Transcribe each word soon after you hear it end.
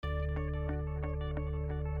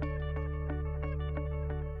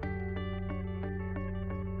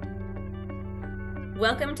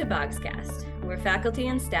Welcome to Bogscast, where faculty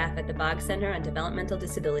and staff at the Boggs Center on Developmental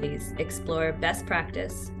Disabilities explore best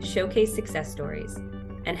practice, showcase success stories,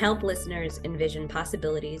 and help listeners envision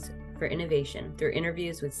possibilities for innovation through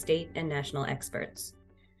interviews with state and national experts.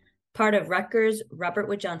 Part of Rutgers Robert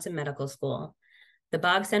Wood Johnson Medical School, the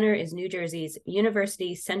Boggs Center is New Jersey's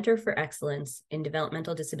University Center for Excellence in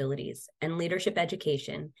Developmental Disabilities and Leadership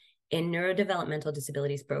Education in Neurodevelopmental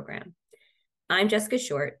Disabilities program. I'm Jessica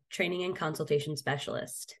Short, Training and Consultation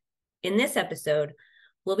Specialist. In this episode,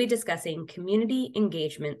 we'll be discussing community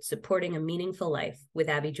engagement supporting a meaningful life with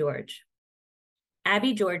Abby George.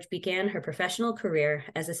 Abby George began her professional career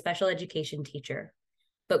as a special education teacher,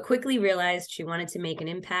 but quickly realized she wanted to make an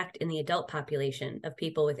impact in the adult population of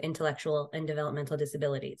people with intellectual and developmental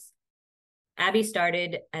disabilities. Abby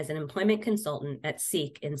started as an employment consultant at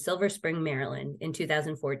Seek in Silver Spring, Maryland in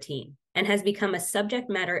 2014, and has become a subject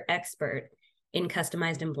matter expert in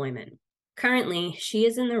customized employment. Currently, she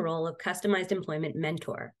is in the role of customized employment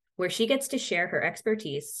mentor, where she gets to share her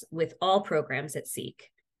expertise with all programs at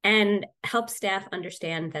Seek and help staff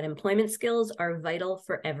understand that employment skills are vital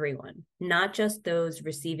for everyone, not just those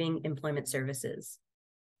receiving employment services.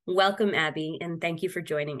 Welcome, Abby, and thank you for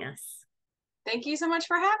joining us. Thank you so much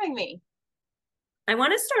for having me. I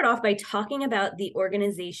want to start off by talking about the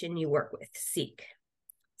organization you work with, Seek.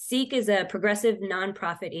 Seek is a progressive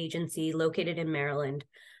nonprofit agency located in Maryland,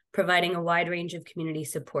 providing a wide range of community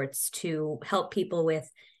supports to help people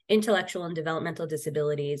with intellectual and developmental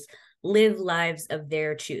disabilities live lives of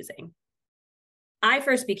their choosing. I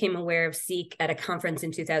first became aware of Seek at a conference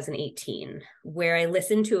in 2018, where I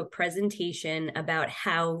listened to a presentation about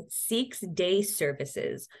how Seek's day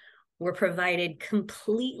services were provided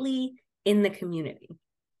completely in the community.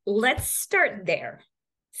 Let's start there.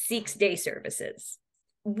 Seek's day services.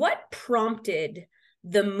 What prompted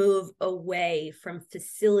the move away from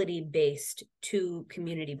facility-based to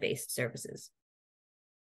community-based services?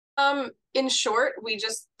 In short, we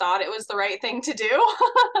just thought it was the right thing to do.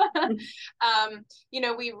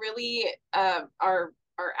 We really, our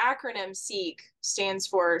acronym SEEK stands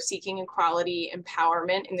for Seeking Equality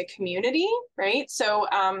Empowerment in the Community, right? So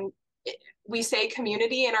we say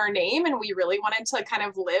community in our name, and we really wanted to kind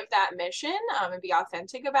of live that mission and be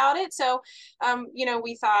authentic about it. So,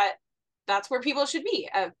 we thought that's where people should be,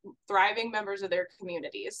 thriving members of their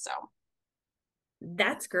communities. So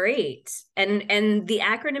that's great. And the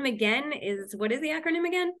acronym again is, what is the acronym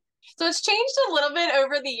again? So it's changed a little bit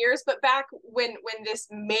over the years, but back when this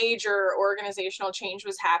major organizational change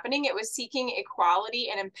was happening, it was seeking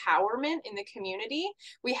equality and empowerment in the community.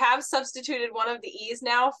 We have substituted one of the E's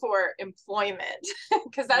now for employment,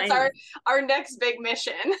 because that's nice. our next big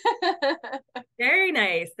mission. Very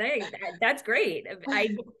nice. That's great.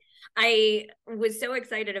 I was so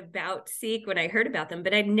excited about Seek when I heard about them,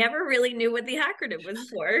 but I never really knew what the acronym was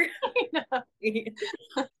for.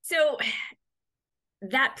 So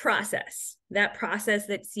that process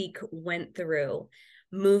that Seek went through,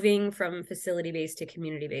 moving from facility-based to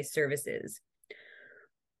community-based services,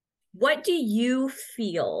 what do you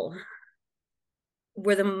feel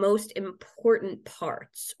were the most important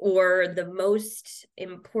parts or the most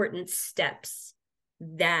important steps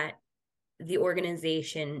that the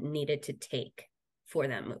organization needed to take for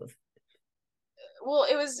that move? Well,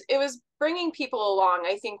 it was bringing people along,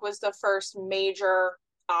 I think, was the first major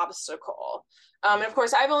obstacle. And of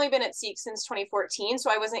course, I've only been at Seek since 2014, so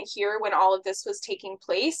I wasn't here when all of this was taking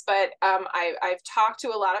place, but I've talked to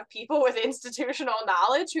a lot of people with institutional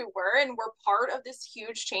knowledge who were part of this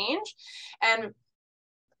huge change. And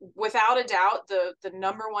without a doubt, the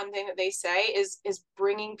number one thing that they say is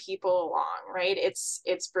bringing people along, right? It's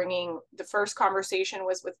bringing, the first conversation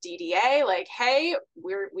was with DDA, like, hey,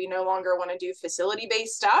 we no longer want to do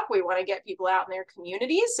facility-based stuff. We want to get people out in their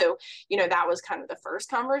communities. So, that was kind of the first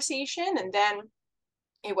conversation. And then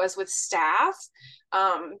it was with staff,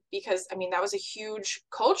 because, that was a huge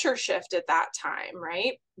culture shift at that time,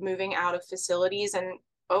 right? Moving out of facilities and,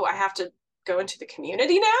 I have to go into the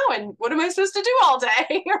community now, and what am I supposed to do all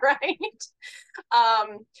day? Right.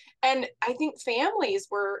 And I think families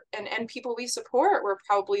were, and people we support were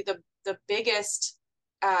probably the biggest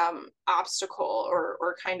obstacle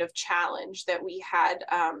or kind of challenge that we had,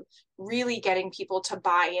 really getting people to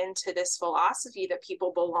buy into this philosophy that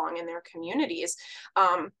people belong in their communities.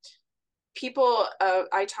 I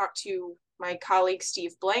talked to my colleague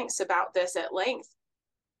Steve Blanks about this at length,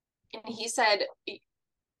 and he said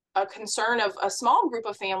a concern of a small group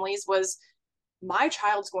of families was, my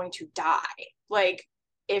child's going to die. Like,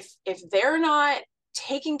 if they're not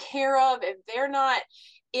taken care of, if they're not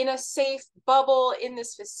in a safe bubble in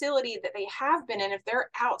this facility that they have been in, if they're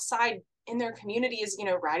outside in their community is,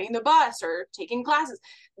 riding the bus or taking classes,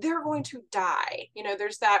 they're going to die.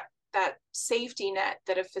 There's that safety net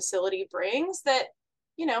that a facility brings that,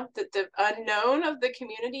 that the unknown of the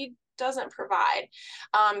community doesn't provide.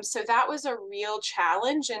 So that was a real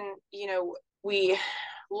challenge. And, we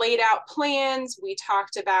laid out plans. We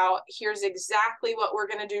talked about, here's exactly what we're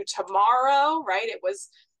going to do tomorrow, right?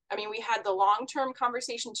 We had the long-term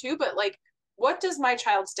conversation too, but like, what does my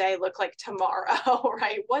child's day look like tomorrow,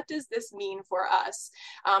 right? What does this mean for us?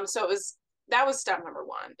 So that was step number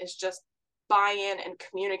one, is just buy-in and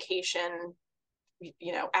communication,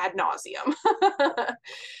 ad nauseum.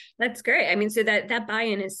 That's great. So that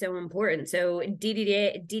buy-in is so important. So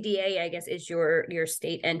DDA, I guess, is your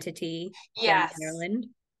state entity. Yes. Down in Maryland.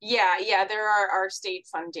 Yeah. They're our state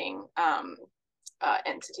funding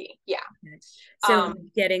entity. Yeah. So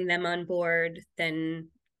getting them on board, then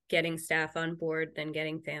getting staff on board, then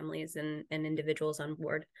getting families and individuals on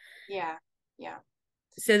board. Yeah.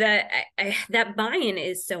 So that buy-in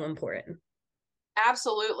is so important.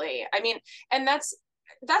 Absolutely. And that's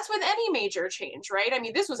with any major change, right?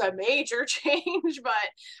 This was a major change, but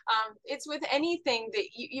it's with anything that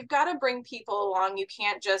you've got to bring people along. You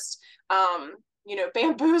can't just,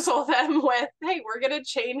 bamboozle them with, hey, we're going to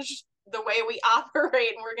change the way we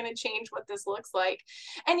operate and we're going to change what this looks like.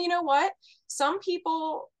 And you know what? Some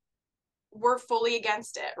people were fully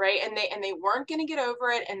against it, right? And they weren't going to get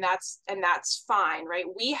over it, and that's fine, right?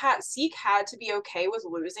 SEEK had to be okay with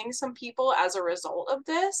losing some people as a result of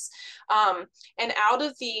this. And out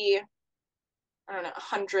of the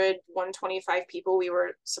 125 people we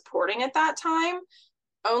were supporting at that time,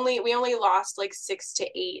 we only lost like 6 to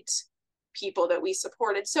 8 people that we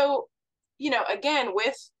supported. So, again,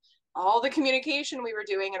 with all the communication we were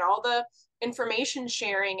doing and all the information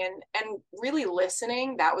sharing and really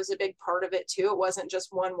listening, that was a big part of it too. It wasn't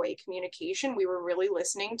just one-way communication. We were really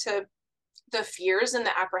listening to the fears and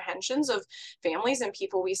the apprehensions of families and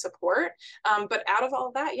people we support. But out of all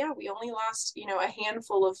of that, we only lost, a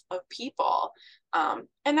handful of people.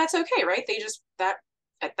 And that's okay, right?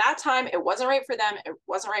 At that time, it wasn't right for them. It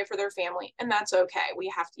wasn't right for their family. And that's okay.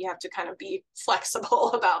 You have to kind of be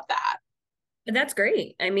flexible about that. That's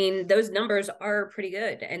great. Those numbers are pretty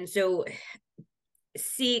good. And so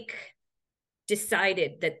SEEK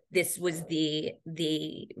decided that this was the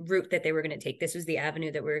route that they were going to take. This was the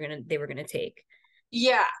avenue that they were going to take.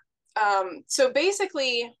 Yeah. So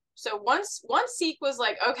basically, once SEEK was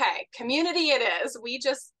like, okay, community it is, we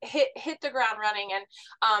just hit the ground running.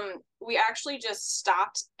 And we actually just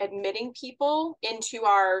stopped admitting people into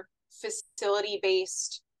our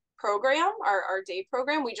facility-based program, our day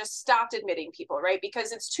program. We just stopped admitting people, right?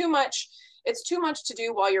 Because it's too much to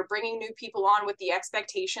do while you're bringing new people on with the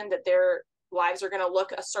expectation that their lives are going to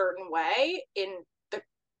look a certain way in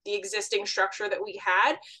the existing structure that we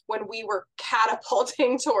had, when we were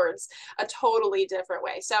catapulting towards a totally different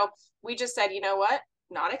way. So we just said, you know what,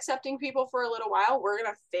 not accepting people for a little while. We're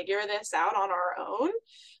going to figure this out on our own.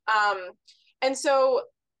 And so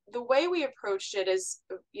the way we approached it is,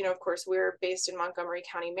 of course, we're based in Montgomery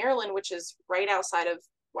County, Maryland, which is right outside of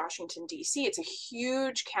Washington, D.C. It's a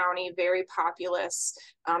huge county, very populous,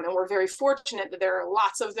 and we're very fortunate that there are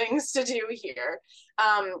lots of things to do here.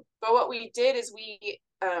 But what we did is we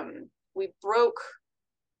broke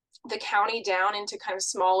the county down into kind of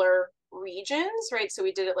smaller regions, right? So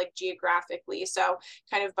we did it like geographically, so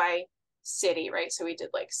kind of by city, right? So we did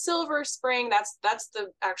like Silver Spring. That's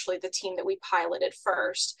actually the team that we piloted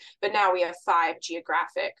first, but now we have 5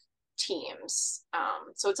 geographic teams.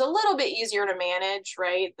 So it's a little bit easier to manage,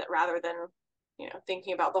 right? That rather than,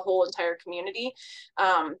 thinking about the whole entire community.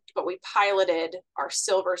 But we piloted our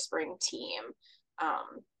Silver Spring team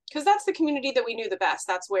because that's the community that we knew the best.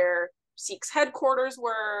 That's where SEEK's headquarters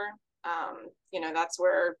were. That's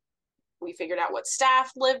where we figured out what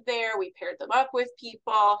staff lived there. We paired them up with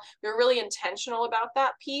people. We were really intentional about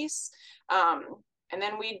that piece. And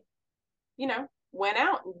then we, went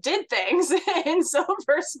out and did things in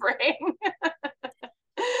Silver Spring.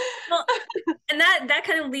 Well, and that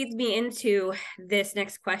kind of leads me into this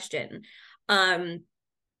next question.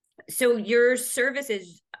 So your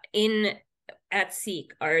services at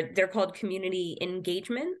SEEK they're called community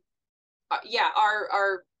engagement? Yeah,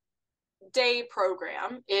 our day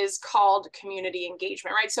program is called community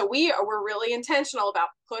engagement, right? So we're really intentional about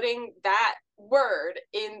putting that word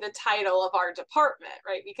in the title of our department,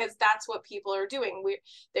 right? Because that's what people are doing.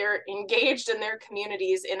 They're engaged in their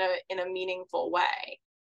communities in a meaningful way.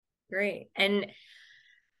 Great. And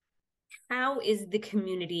how is the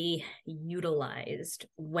community utilized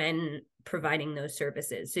when providing those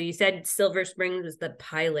services? So you said Silver Springs was the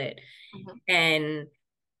pilot, and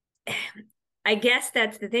I guess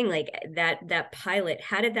that's the thing, like that pilot,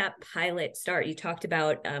 how did that pilot start? You talked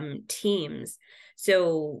about teams.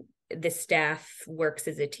 So the staff works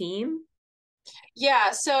as a team?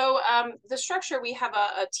 Yeah, so the structure, we have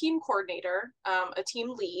a team coordinator, a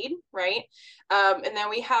team lead, right? And then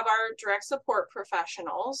we have our direct support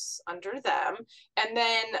professionals under them. And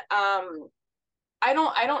then I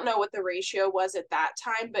don't know what the ratio was at that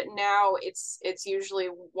time, but now it's usually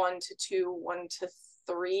 1 to 2, 1 to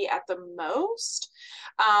 3 at the most.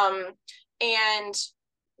 And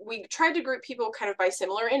we tried to group people kind of by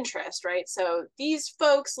similar interest, right? So these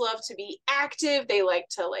folks love to be active. They like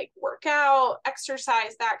to like work out,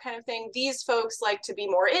 exercise, that kind of thing. These folks like to be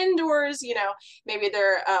more indoors, maybe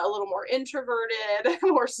they're a little more introverted,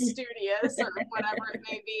 more studious, or whatever it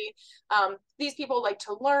may be. These people like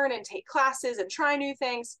to learn and take classes and try new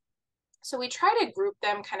things. So we try to group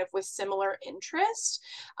them kind of with similar interest,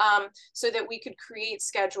 so that we could create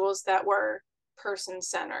schedules that were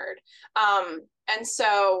person-centered. And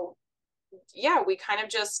so, yeah, we kind of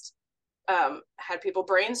just had people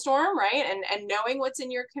brainstorm, right? And knowing what's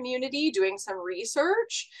in your community, doing some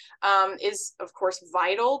research is, of course,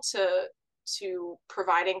 vital to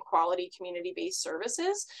providing quality community-based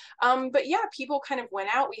services. But yeah, people kind of went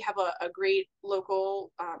out. We have a great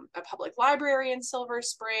local, a public library in Silver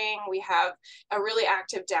Spring. We have a really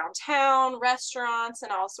active downtown, restaurants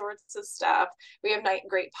and all sorts of stuff. We have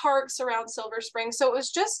great parks around Silver Spring. So it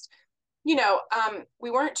was just,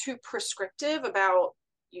 we weren't too prescriptive about,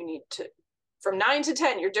 you need to, from 9 to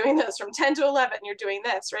 10, you're doing this, from 10 to 11, you're doing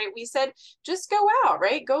this, right? We said, just go out,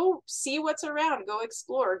 right? Go see what's around, go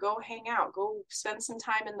explore, go hang out, go spend some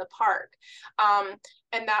time in the park.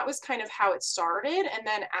 And that was kind of how it started. And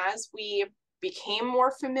then as we became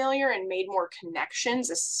more familiar and made more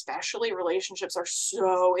connections, especially relationships are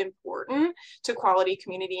so important to quality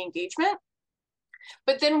community engagement.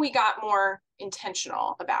 But then we got more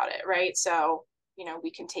intentional about it, right? So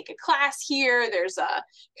we can take a class here. There's a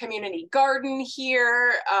community garden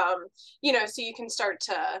here, so you can start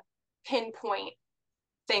to pinpoint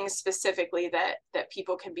things specifically that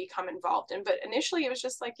people can become involved in. But initially it was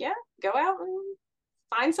just like, yeah, go out and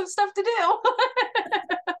find some stuff to do.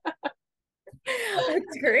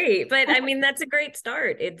 That's great. But I mean, that's a great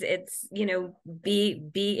start. It's,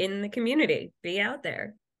 be in the community, be out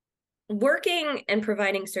there. Working and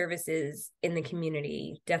providing services in the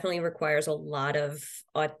community definitely requires a lot of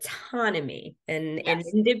autonomy and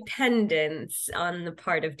independence on the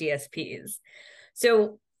part of DSPs.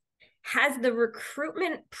 So has the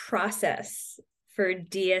recruitment process for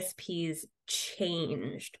DSPs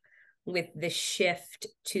changed with the shift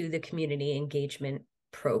to the community engagement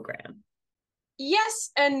program? Yes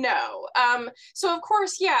and no. So of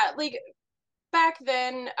course, yeah, like back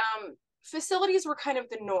then, facilities were kind of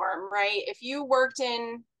the norm, right? If you worked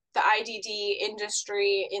in the IDD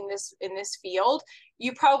industry in this field,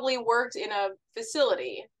 you probably worked in a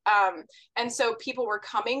facility. And so people were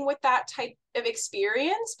coming with that type of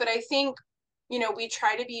experience. But I think, we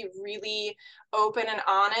try to be really open and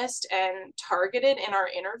honest and targeted in our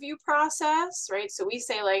interview process, right? So we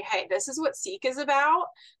say like, hey, this is what Seek is about.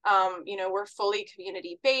 We're fully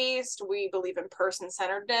community-based. We believe in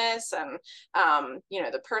person-centeredness, and,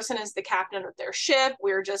 the person is the captain of their ship.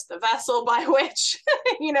 We're just the vessel by which,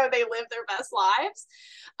 they live their best lives.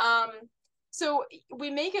 So we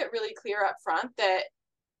make it really clear up front that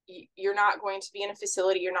you're not going to be in a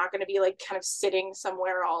facility. You're not going to be like kind of sitting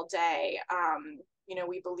somewhere all day.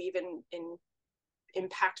 We believe in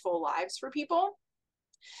impactful lives for people.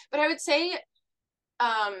 But I would say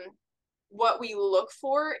what we look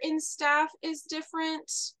for in staff is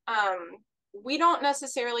different. We don't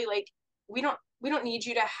necessarily we don't need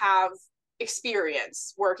you to have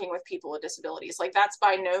experience working with people with disabilities. Like that's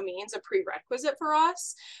by no means a prerequisite for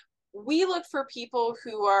us. We look for people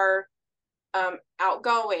who are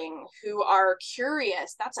outgoing, who are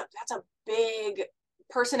curious. That's a big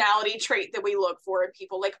personality trait that we look for in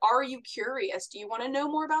people. Like, are you curious? Do you want to know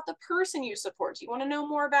more about the person you support? Do you want to know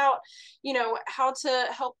more about, how to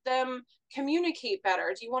help them communicate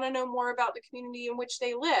better? Do you want to know more about the community in which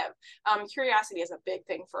they live? Curiosity is a big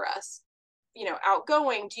thing for us.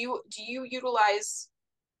 Outgoing. Do you utilize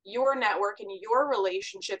your network and your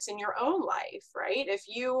relationships in your own life, right? If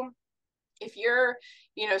you're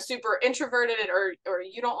super introverted, or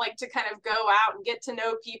you don't like to kind of go out and get to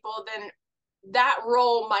know people, then that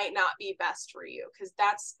role might not be best for you, because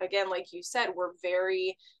that's, again, like you said, we're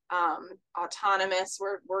very autonomous.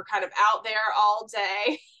 We're kind of out there all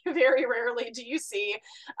day. Very rarely do you see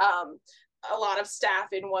a lot of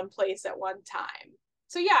staff in one place at one time.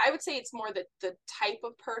 So yeah, I would say it's more the type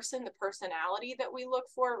of person, the personality that we look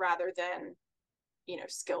for, rather than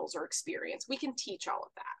skills or experience. We can teach all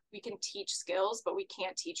of that. We can teach skills, but we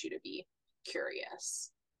can't teach you to be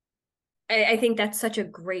curious. I think that's such a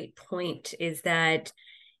great point, is that,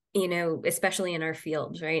 especially in our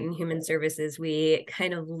field, right? In human services, we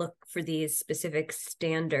kind of look for these specific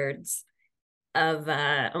standards of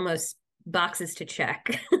almost boxes to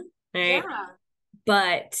check, right? Yeah.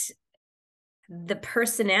 But the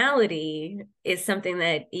personality is something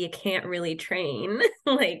that you can't really train.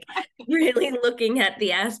 Like really looking at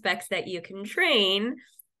the aspects that you can train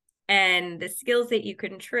and the skills that you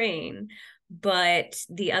can train, but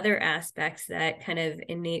the other aspects, that kind of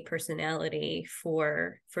innate personality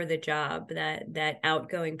for the job, that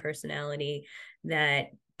outgoing personality,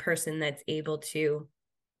 that person that's able to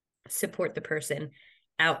support the person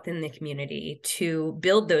out in the community to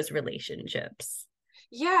build those relationships.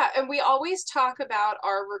 Yeah, and we always talk about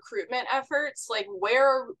our recruitment efforts, like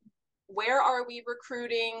where are we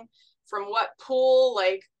recruiting, from what pool,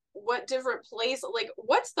 like what different place, like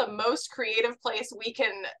what's the most creative place we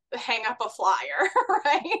can hang up a flyer,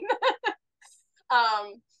 right?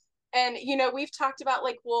 And we've talked about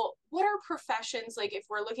like, well, what are professions, like if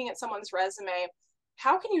we're looking at someone's resume,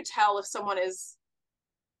 how can you tell if someone is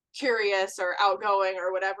curious or outgoing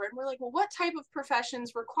or whatever? And we're like, well, what type of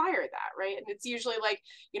professions require that, right? And it's usually like,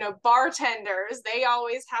 bartenders, they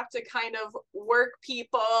always have to kind of work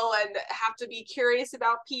people and have to be curious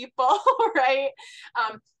about people, right?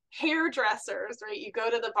 Hairdressers, right? You go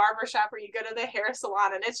to the barber shop or you go to the hair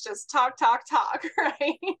salon and it's just talk,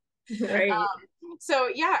 right? Right. So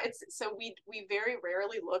yeah, we very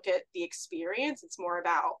rarely look at the experience. It's more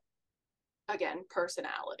about, again,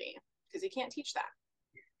 personality, because you can't teach that.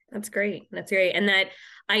 That's great. And that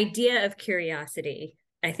idea of curiosity,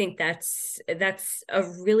 I think that's a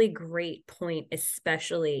really great point,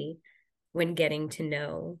 especially when getting to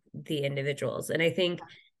know the individuals. And I think,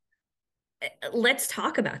 let's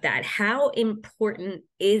talk about that. How important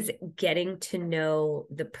is getting to know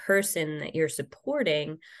the person that you're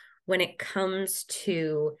supporting when it comes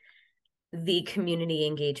to the community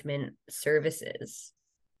engagement services?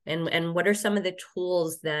 And what are some of the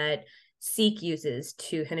tools that Seek uses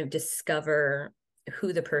to kind of discover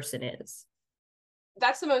who the person is?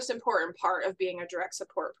 That's the most important part of being a direct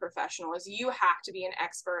support professional, is you have to be an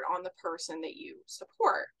expert on the person that you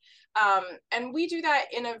support. And we do that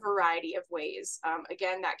in a variety of ways.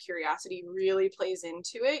 Again, that curiosity really plays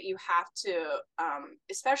into it. You have to,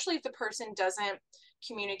 especially if the person doesn't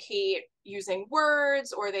communicate using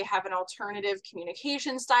words, or they have an alternative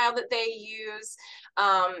communication style that they use,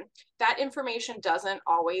 that information doesn't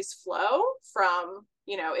always flow from,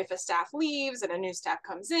 if a staff leaves and a new staff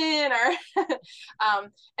comes in, or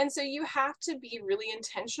and so you have to be really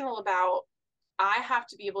intentional about, I have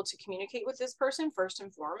to be able to communicate with this person first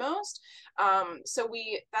and foremost. So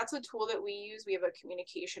that's a tool that we use. We have a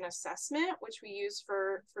communication assessment, which we use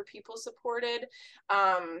for people supported.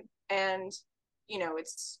 And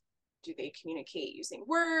it's, do they communicate using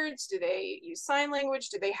words? Do they use sign language?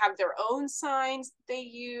 Do they have their own signs they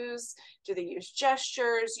use? Do they use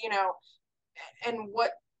gestures? And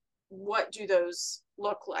what do those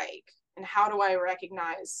look like? And how do I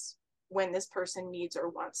recognize when this person needs or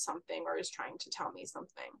wants something or is trying to tell me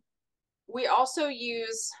something? We also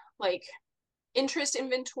use like interest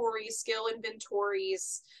inventories, skill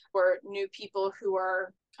inventories, for new people who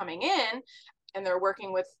are coming in and they're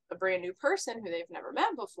working with a brand new person who they've never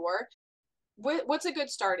met before. What's a good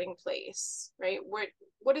starting place, right?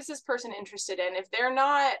 What is this person interested in? If they're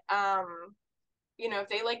not, if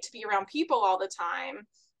they like to be around people all the time,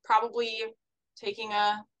 probably taking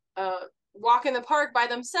a walk in the park by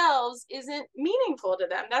themselves isn't meaningful to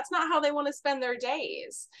them. That's not how they want to spend their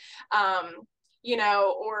days.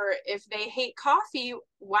 Or if they hate coffee,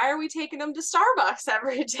 why are we taking them to Starbucks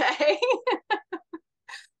every day?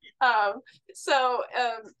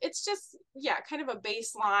 It's just, kind of a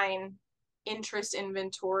baseline interest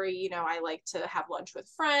inventory. I like to have lunch with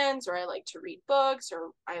friends, or I like to read books,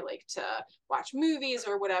 or I like to watch movies,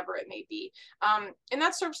 or whatever it may be. And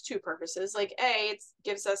that serves two purposes. Like, it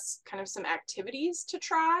gives us kind of some activities to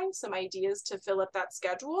try, some ideas to fill up that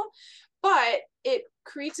schedule, but it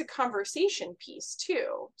creates a conversation piece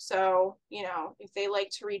too. So, if they like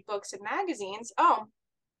to read books and magazines,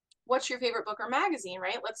 what's your favorite book or magazine,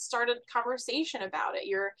 right? Let's start a conversation about it.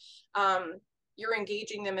 You're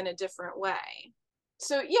engaging them in a different way.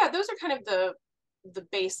 So those are kind of the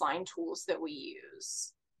baseline tools that we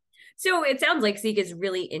use. So it sounds like Seek is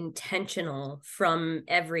really intentional from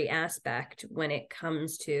every aspect when it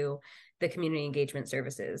comes to the community engagement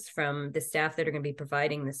services, from the staff that are going to be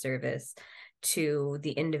providing the service to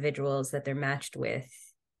the individuals that they're matched with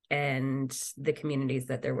and the communities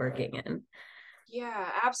that they're working in. Yeah,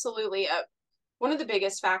 absolutely. One of the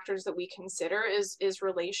biggest factors that we consider is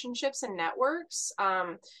relationships and networks.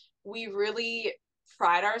 We really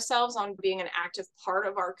pride ourselves on being an active part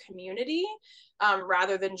of our community,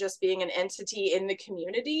 rather than just being an entity in the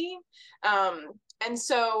community. And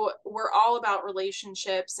so we're all about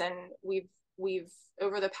relationships, and we've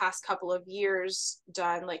over the past couple of years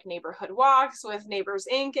done like neighborhood walks with Neighbors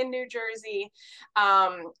Inc. in New Jersey.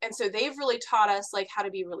 And so they've really taught us like how to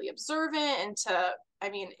be really observant and to, I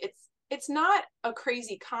mean, it's not a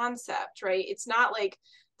crazy concept, right? It's not like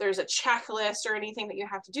there's a checklist or anything that you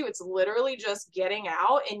have to do. It's literally just getting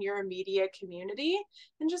out in your immediate community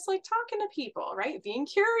and just like talking to people, right? Being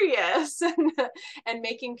curious and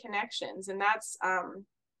making connections. And that's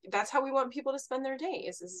how we want people to spend their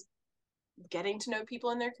days, is getting to know people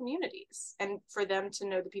in their communities and for them to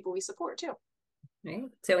know the people we support too. Right.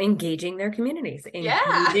 So engaging their communities, Yeah.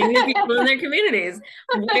 engaging the people in their communities.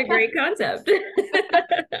 What a great concept.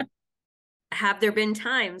 Have there been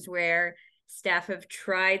times where staff have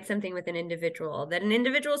tried something with an individual that an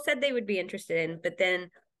individual said they would be interested in, but then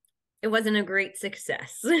it wasn't a great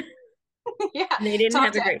success? Yeah, They didn't talk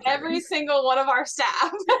have a to great every time. single one of our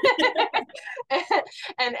staff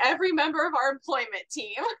and every member of our employment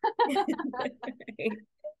team.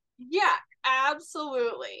 Yeah,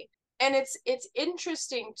 absolutely. And it's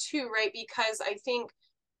interesting too, right? Because I think,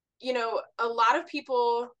 you know, a lot of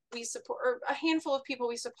people we support, or a handful of people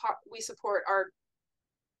we support are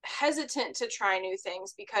hesitant to try new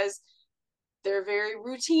things because they're very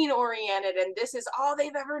routine oriented, and this is all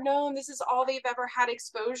they've ever known, this is all they've ever had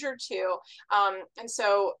exposure to. And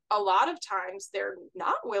so a lot of times they're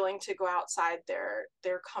not willing to go outside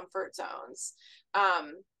their comfort zones.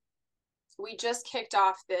 We just kicked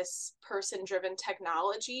off this person driven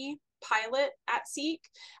technology pilot at Seek,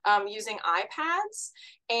 using iPads.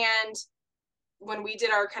 And when we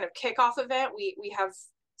did our kind of kickoff event, we have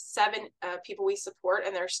 7 people we support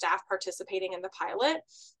and their staff participating in the pilot.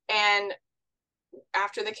 And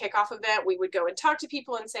after the kickoff event, we would go and talk to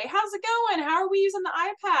people and say, how's it going? How are we using the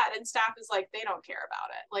iPad? And staff is like, they don't care about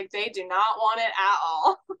it. Like, they do not want it at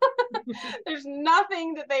all. There's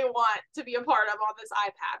nothing that they want to be a part of on this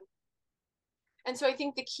iPad. And so I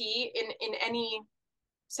think the key in any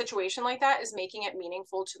situation like that is making it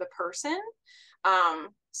meaningful to the person.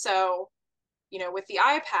 So, you know, with the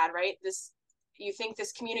iPad, right, you think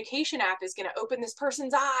this communication app is going to open this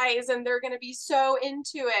person's eyes and they're going to be so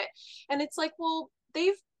into it. And it's like, well,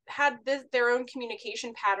 they've had their own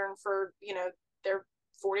communication pattern for, you know, their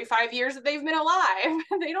 45 years that they've been alive.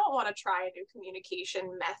 They don't want to try a new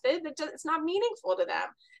communication method. It's not meaningful to them.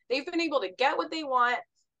 They've been able to get what they want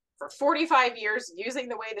for 45 years using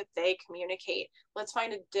the way that they communicate. Let's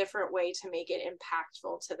find a different way to make it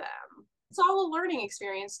impactful to them. It's all a learning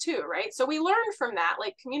experience too, right? So we learned from that,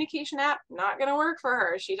 like, communication app, not going to work for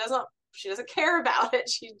her. She doesn't care about it.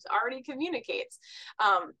 She already communicates.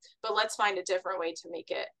 But let's find a different way to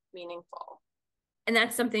make it meaningful. And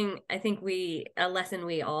that's something I think a lesson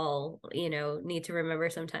we all, you know, need to remember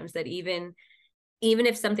sometimes, that even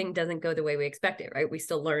if something doesn't go the way we expect it, right, we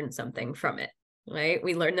still learn something from it. Right,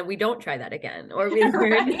 we learn that we don't try that again, or we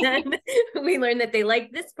learn right. we learn that they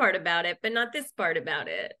like this part about it but not this part about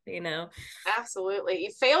it, you know.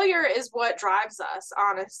 Absolutely. Failure is what drives us,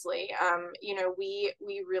 honestly. You know, we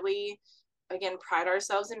really, again, pride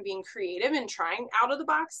ourselves in being creative and trying out of the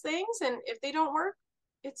box things, and if they don't work,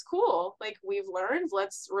 it's cool. Like, we've learned,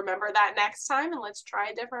 let's remember that next time and let's try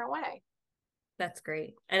a different way. That's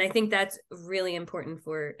great. And I think that's really important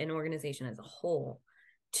for an organization as a whole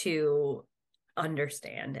to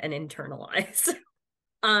understand and internalize.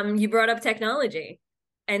 You brought up technology.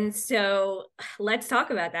 And so let's talk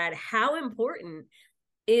about that. How important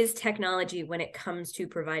is technology when it comes to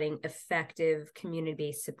providing effective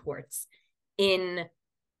community-based supports in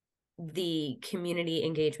the community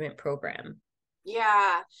engagement program?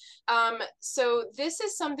 Yeah. So this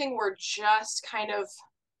is something we're just kind of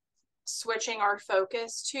switching our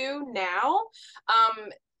focus to now.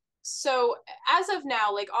 So as of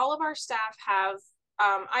now, like, all of our staff have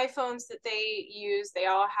iPhones that they use. They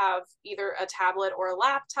all have either a tablet or a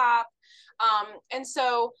laptop. And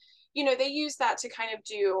so, you know, they use that to kind of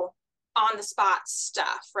do on the spot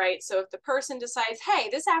stuff, right? So if the person decides, hey,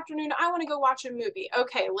 this afternoon I want to go watch a movie,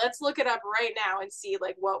 okay, let's look it up right now and see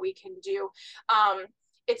like what we can do.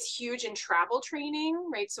 It's huge in travel training,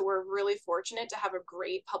 right? So we're really fortunate to have a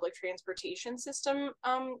great public transportation system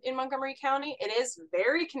in Montgomery County. It is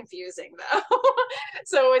very confusing though.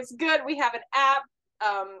 So it's good. We have an app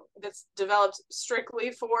that's developed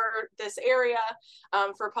strictly for this area,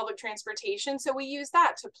 for public transportation. So we use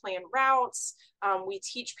that to plan routes. We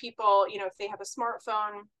teach people, you know, if they have a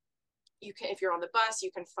smartphone, you can, if you're on the bus,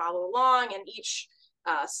 you can follow along, and each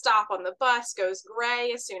stop on the bus goes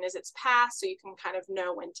gray as soon as it's passed, so you can kind of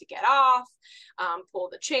know when to get off, pull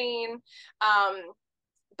the chain.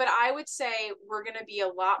 But I would say we're going to be a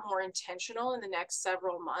lot more intentional in the next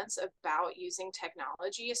several months about using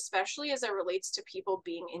technology, especially as it relates to people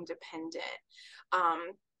being independent.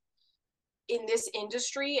 In this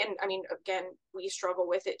industry, and I mean, again, we struggle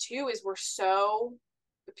with it too, is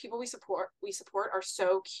the people we support are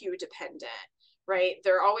so queue dependent, right?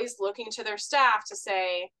 They're always looking to their staff to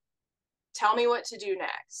say, tell me what to do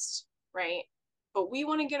next, right? But we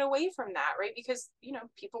want to get away from that, right? Because, you know,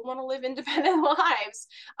 people want to live independent lives.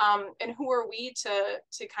 And who are we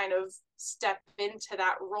to kind of step into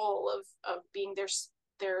that role of being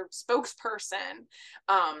their spokesperson?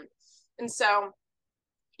 And so,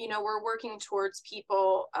 you know, we're working towards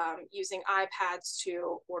people using iPads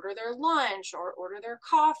to order their lunch or order their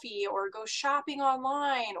coffee or go shopping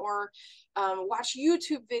online or watch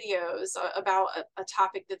YouTube videos about a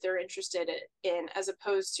topic that they're interested in, as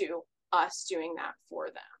opposed to us doing that for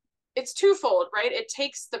them. It's twofold, right? It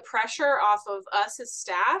takes the pressure off of us as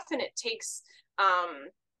staff, and it takes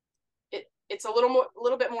it's a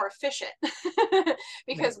little bit more efficient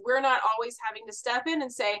because we're not always having to step in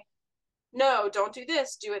and say, no, don't do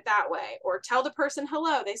this, do it that way, or tell the person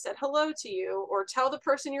hello, they said hello to you, or tell the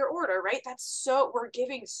person your order, right? We're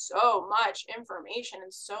giving so much information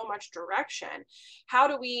and so much direction. How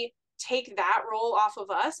do we take that role off of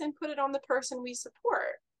us and put it on the person we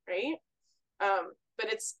support, right?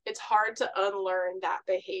 But it's hard to unlearn that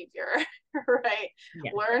behavior, right?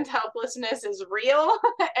 Yeah. Learned helplessness is real,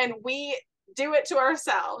 and we do it to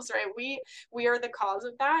ourselves, right? We are the cause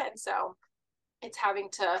of that, and so it's having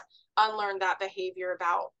to unlearn that behavior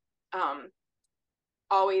about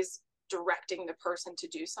always directing the person to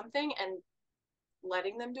do something and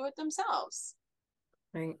letting them do it themselves.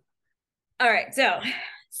 Right. All right. So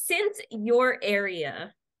since your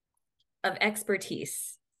area of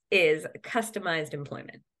expertise is customized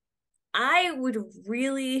employment, I would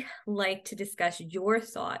really like to discuss your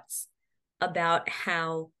thoughts about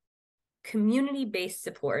how community-based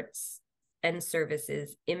supports and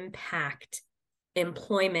services impact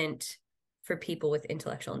employment for people with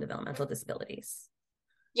intellectual and developmental disabilities.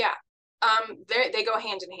 Yeah, they go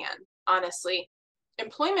hand in hand, honestly.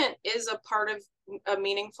 Employment is a part of a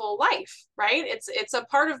meaningful life, right? It's a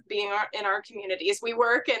part of being in our communities. We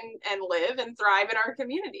work and live and thrive in our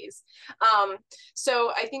communities.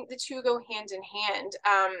 So I think the two go hand in hand.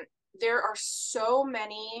 There are so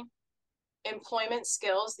many employment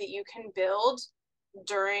skills that you can build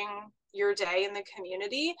during your day in the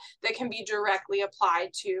community that can be directly applied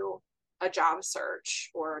to a job search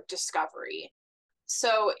or discovery.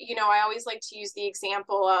 So, you know, I always like to use the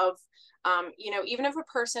example of, you know, even if a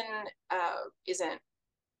person isn't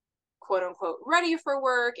quote unquote ready for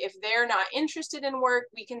work, if they're not interested in work,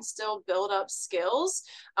 we can still build up skills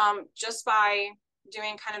just by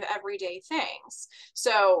doing kind of everyday things.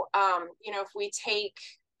 So, you know, if we take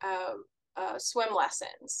swim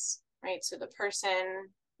lessons, right? So the person,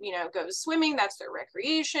 you know, goes swimming, that's their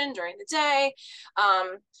recreation during the day.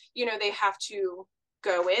 You know, they have to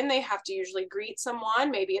go in, they have to usually greet someone,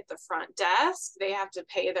 maybe at the front desk, they have to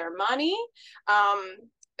pay their money.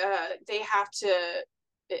 They have to,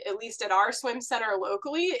 at least at our swim center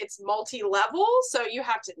locally, it's multi-level, so you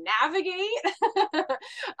have to navigate.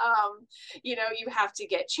 You know, you have to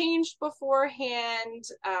get changed beforehand.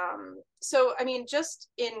 So, I mean, just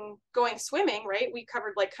in going swimming, right, we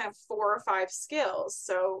covered like kind of 4 or 5 skills.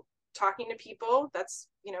 So talking to people, that's,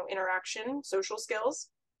 you know, interaction, social skills.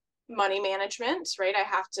 Money management, right? I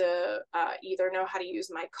have to either know how to use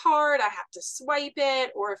my card, I have to swipe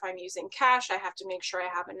it, or if I'm using cash, I have to make sure I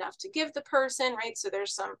have enough to give the person, right? So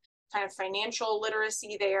there's some kind of financial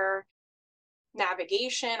literacy there.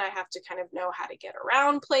 Navigation, I have to kind of know how to get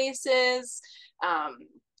around places.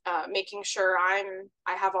 Making sure I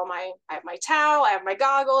have my towel, I have my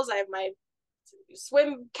goggles, I have my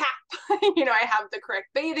swim cap, you know, I have the correct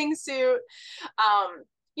bathing suit.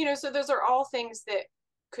 You know, so those are all things that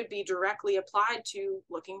could be directly applied to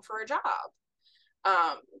looking for a job.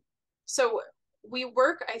 So we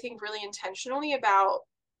work, I think, really intentionally about,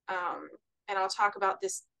 and I'll talk about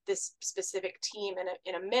this specific team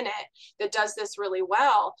in a minute that does this really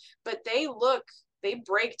well, but they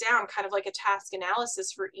break down kind of like a task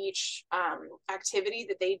analysis for each activity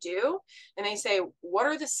that they do. And they say, what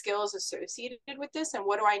are the skills associated with this? And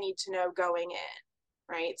what do I need to know going in,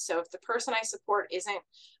 right? So if the person I support isn't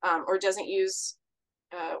or doesn't use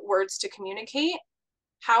words to communicate,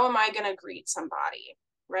 how am I going to greet somebody,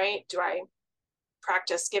 right? Do I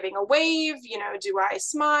practice giving a wave, do I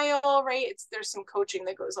smile, right? There's some coaching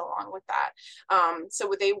that goes along with that.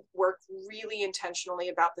 So they work really intentionally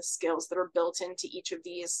about the skills that are built into each of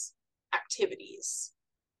these activities.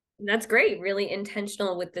 That's great. Really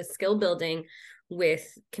intentional with the skill building with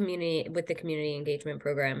the community engagement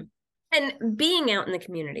program. And being out in the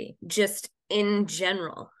community, just in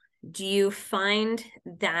general, do you find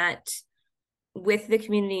that with the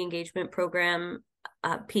community engagement program,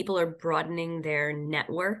 people are broadening their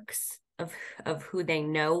networks of who they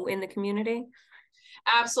know in the community?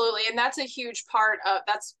 Absolutely. And that's a huge part of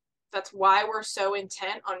that's why we're so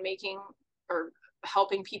intent on making or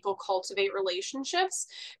helping people cultivate relationships,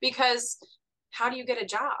 because how do you get a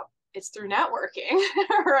job? It's through networking,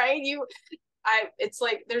 right? It's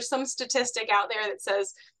like there's some statistic out there that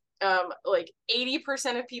says like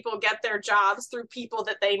 80% of people get their jobs through people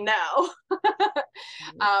that they know,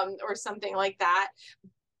 or something like that.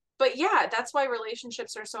 But yeah, that's why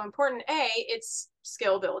relationships are so important. It's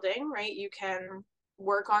skill building, right? You can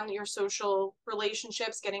work on your social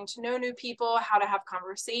relationships, getting to know new people, how to have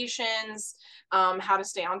conversations, how to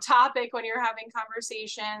stay on topic when you're having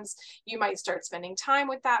conversations. You might start spending time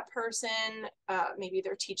with that person. Maybe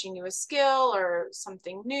they're teaching you a skill or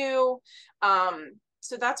something new.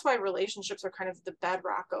 So that's why relationships are kind of the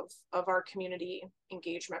bedrock of our community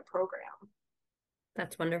engagement program.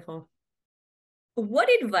 That's wonderful. What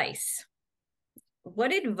advice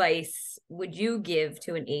would you give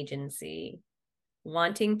to an agency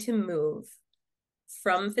wanting to move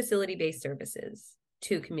from facility-based services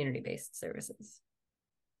to community-based services?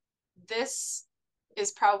 This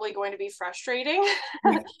is probably going to be frustrating,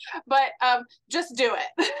 but just do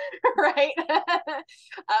it, right?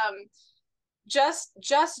 Just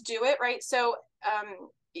do it, right? So,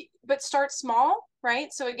 but start small,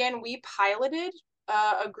 right? So again, we piloted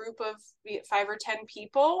a group of 5 or 10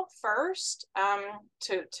 people first,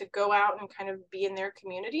 to go out and kind of be in their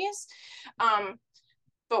communities.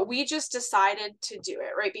 But we just decided to do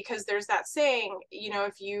it, right? Because there's that saying,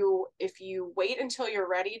 if you wait until you're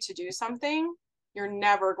ready to do something, you're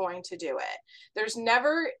never going to do it. There's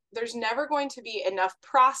never going to be enough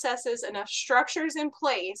processes, enough structures in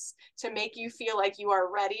place to make you feel like you are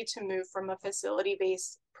ready to move from a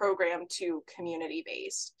facility-based program to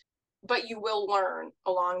community-based. But you will learn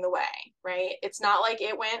along the way, right? It's not like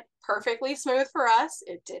it went perfectly smooth for us.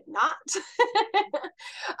 It did not.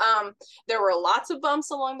 There were lots of bumps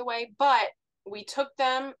along the way, but we took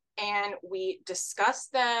them and we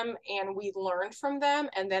discussed them and we learned from them,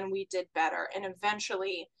 and then we did better. And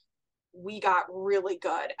eventually we got really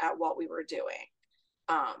good at what we were doing.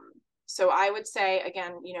 So I would say,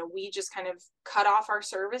 again, we just kind of cut off our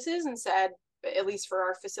services and said, at least for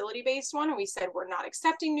our facility-based one, and we said, we're not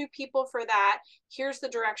accepting new people for that. Here's the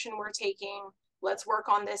direction we're taking. Let's work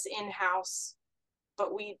on this in-house.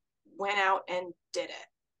 But we went out and did it.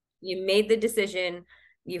 You made the decision,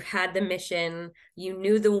 you had the mission, you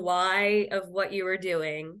knew the why of what you were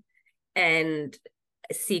doing, and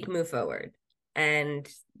move forward. And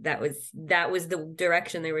that was the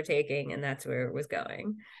direction they were taking, and that's where it was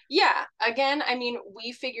going. Yeah. Again,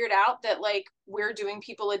 we figured out that like we're doing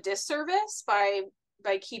people a disservice by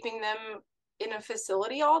keeping them in a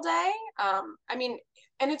facility all day.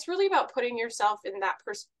 And it's really about putting yourself in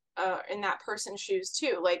that person's shoes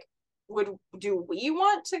too. Like, do we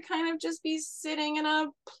want to kind of just be sitting in a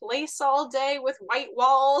place all day with white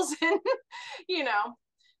walls and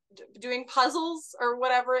doing puzzles or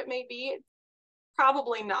whatever it may be?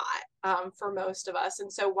 Probably not, for most of us.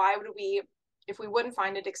 And so why would we, if we wouldn't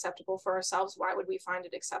find it acceptable for ourselves, why would we find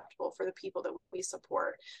it acceptable for the people that we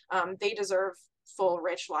support? They deserve full,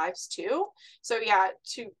 rich lives too. So yeah,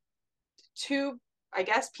 two I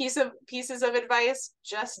guess pieces of advice: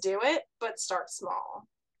 just do it, but start small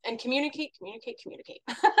and communicate.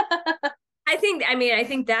 I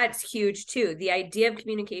think that's huge too. The idea of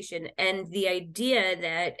communication and the idea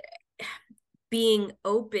that being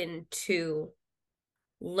open to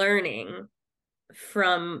learning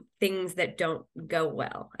from things that don't go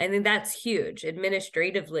well. I think that's huge.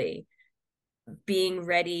 Administratively, being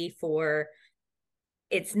ready for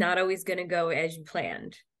it's not always going to go as you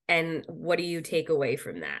planned. And what do you take away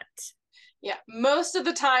from that? Yeah, most of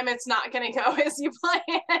the time it's not going to go as you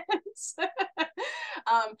planned.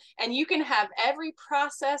 And you can have every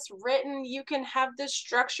process written, you can have this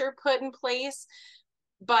structure put in place,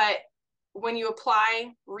 but when you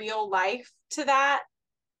apply real life to that,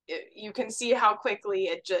 you can see how quickly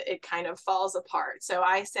it kind of falls apart. So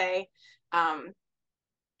I say,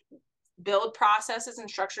 build processes and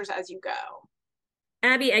structures as you go.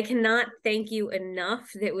 Abby, I cannot thank you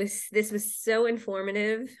enough. This was so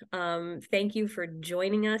informative. Thank you for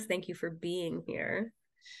joining us. Thank you for being here.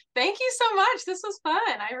 Thank you so much. This was fun.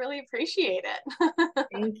 I really appreciate it.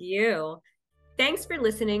 Thank you. Thanks for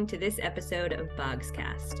listening to this episode of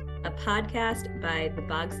Bogscast, a podcast by the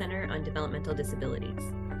Boggs Center on Developmental Disabilities.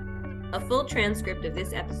 A full transcript of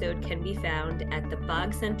this episode can be found at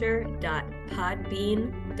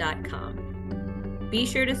theboggcenter.podbean.com. Be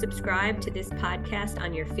sure to subscribe to this podcast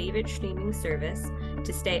on your favorite streaming service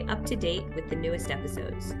to stay up to date with the newest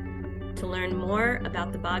episodes. To learn more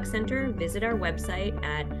about the Boggs Center, visit our website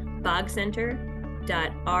at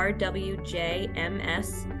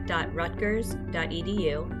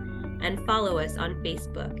boggcenter.rwjms.rutgers.edu and follow us on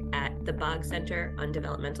Facebook at the Boggs Center on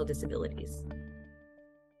Developmental Disabilities.